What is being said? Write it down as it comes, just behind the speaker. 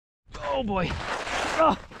Oh boy.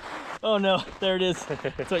 Oh, oh no, there it is.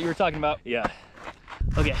 That's what you were talking about. Yeah.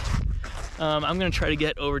 Okay. I'm gonna try to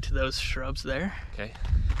get over to those shrubs there. Okay.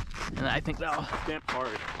 And I think that'll Stamp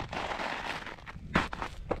hard.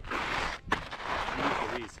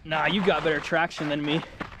 Nah, you got better traction than me.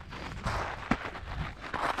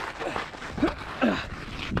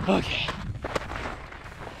 Okay.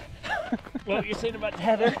 What were you saying about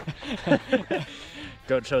Heather?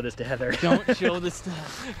 Don't show this to Heather. Don't show this to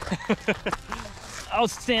Heather. I'll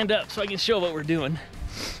stand up so I can show what we're doing.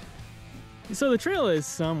 So the trail is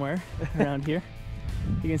somewhere around here.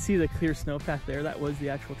 You can see the clear snowpack there. That was the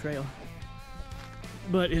actual trail.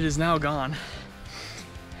 But it is now gone.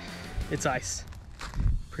 It's ice,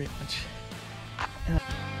 pretty much.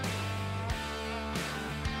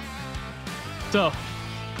 So,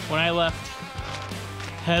 when I left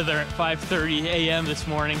Heather at 5:30 a.m. this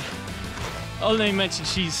morning, oh, they mentioned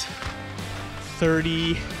she's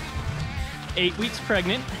 38 weeks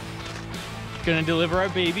pregnant, gonna deliver our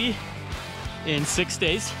baby in 6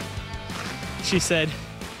 days. She said,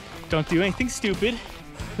 don't do anything stupid.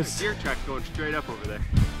 The deer track going straight up over there.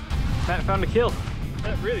 Found a kill.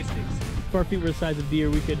 That really stinks. If our feet were the size of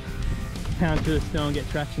deer, we could pound through the snow and get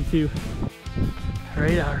traction too.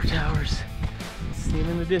 Radar towers, seen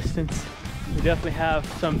in the distance. We definitely have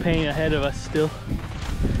some pain ahead of us still.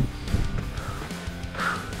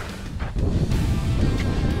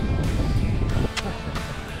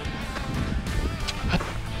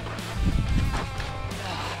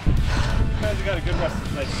 Guys, we got a good rest of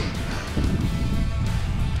the night.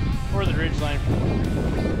 Or the ridge line.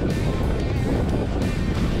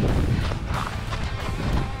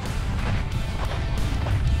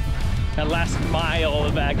 That last mile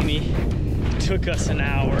of agony took us an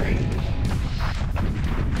hour.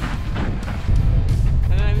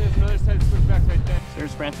 And then there's another side of switch back right there.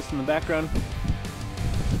 There's Francis in the background.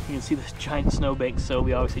 You can see this giant snowbank, so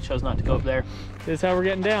we obviously chose not to go up there. This is how we're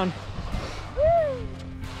getting down.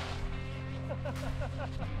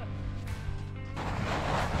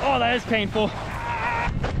 Oh, that is painful.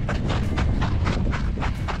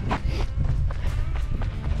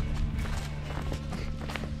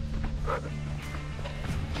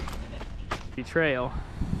 The trail.